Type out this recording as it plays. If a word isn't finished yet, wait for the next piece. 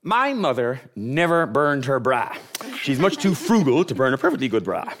My mother never burned her bra. She's much too frugal to burn a perfectly good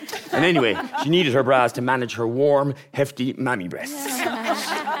bra. And anyway, she needed her bras to manage her warm, hefty mammy breasts.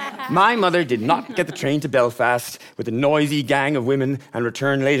 My mother did not get the train to Belfast with a noisy gang of women and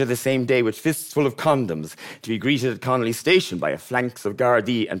return later the same day with fists full of condoms to be greeted at Connolly Station by a phalanx of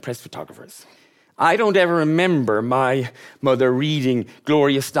Gardaí and press photographers. I don't ever remember my mother reading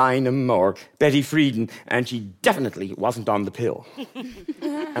Gloria Steinem or Betty Friedan, and she definitely wasn't on the pill.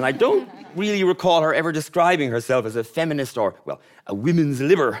 And I don't really recall her ever describing herself as a feminist or, well, a women's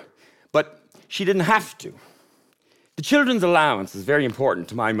libber, but she didn't have to. The children's allowance is very important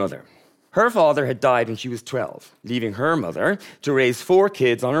to my mother. Her father had died when she was 12, leaving her mother to raise 4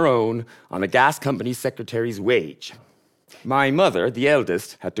 kids on her own on a gas company secretary's wage. My mother, the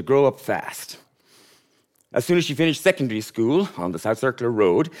eldest, had to grow up fast. As soon as she finished secondary school on the South Circular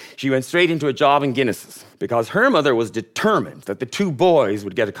Road, she went straight into a job in Guinness's because her mother was determined that the 2 boys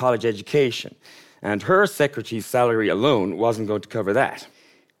would get a college education, and her secretary's salary alone wasn't going to cover that.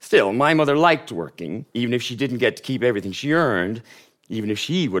 Still, my mother liked working, even if she didn't get to keep everything she earned, even if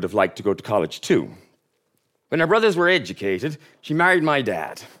she would have liked to go to college too. When her brothers were educated, she married my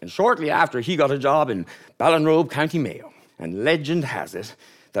dad, and shortly after he got a job in Ballinrobe, County Mayo. And legend has it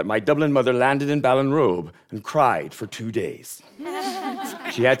that my Dublin mother landed in Ballinrobe and cried for 2 days.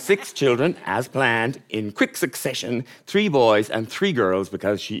 She had 6 children, as planned, in quick succession, 3 boys and 3 girls,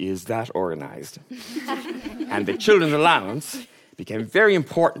 because she is that organized. And the children's allowance became very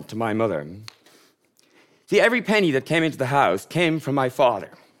important to my mother. See, every penny that came into the house came from my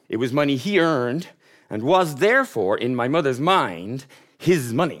father. It was money he earned and was therefore, in my mother's mind,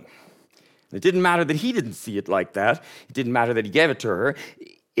 his money. It didn't matter that he didn't see it like that. It didn't matter that he gave it to her.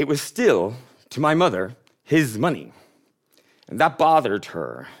 It was still, to my mother, his money. And that bothered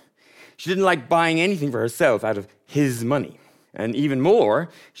her. She didn't like buying anything for herself out of his money. And even more,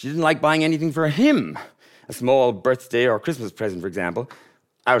 she didn't like buying anything for him, a small birthday or Christmas present, for example,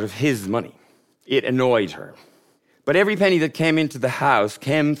 out of his money. It annoyed her. But every penny that came into the house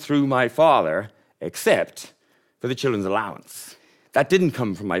came through my father, except for the children's allowance. That didn't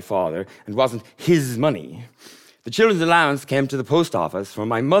come from my father and wasn't his money. The children's allowance came to the post office from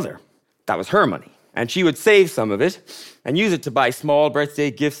my mother. That was her money. And she would save some of it and use it to buy small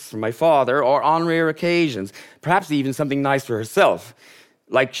birthday gifts for my father or on rare occasions, perhaps even something nice for herself,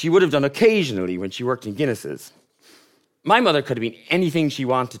 like she would have done occasionally when she worked in Guinness's. My mother could have been anything she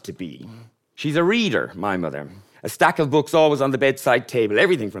wanted to be. She's a reader, my mother. A stack of books always on the bedside table,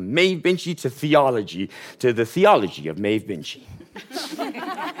 everything from Maeve Binchy to theology, to the theology of Maeve Binchy.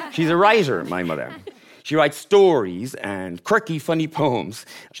 She's a writer, my mother. She writes stories and quirky, funny poems.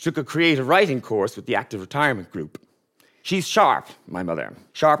 She took a creative writing course with the Active Retirement Group. She's sharp, my mother,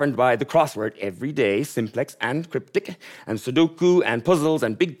 sharpened by the crossword every day, simplex and cryptic, and Sudoku and puzzles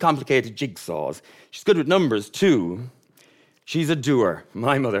and big complicated jigsaws. She's good with numbers, too. She's a doer,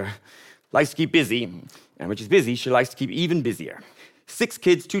 my mother. Likes to keep busy, and when she's busy, she likes to keep even busier. 6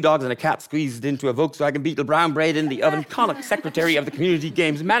 kids, 2 dogs, and a cat squeezed into a Volkswagen Beetle, brown bread in the oven, Connacht, secretary of the community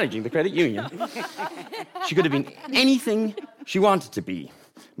games, managing the credit union. She could have been anything she wanted to be,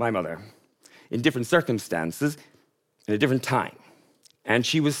 my mother, in different circumstances, in a different time. And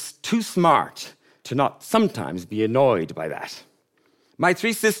she was too smart to not sometimes be annoyed by that. My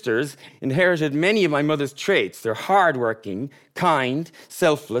 3 sisters inherited many of my mother's traits. They're hardworking, kind,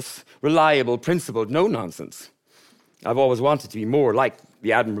 selfless, reliable, principled, no nonsense. I've always wanted to be more like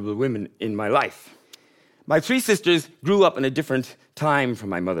the admirable women in my life. My 3 sisters grew up in a different time from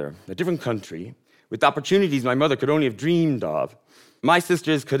my mother, a different country, with opportunities my mother could only have dreamed of. My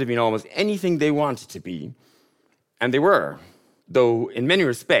sisters could have been almost anything they wanted to be, and they were, though in many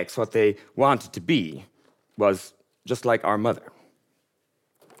respects what they wanted to be was just like our mother.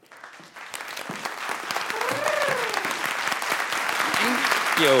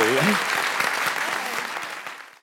 Thank you.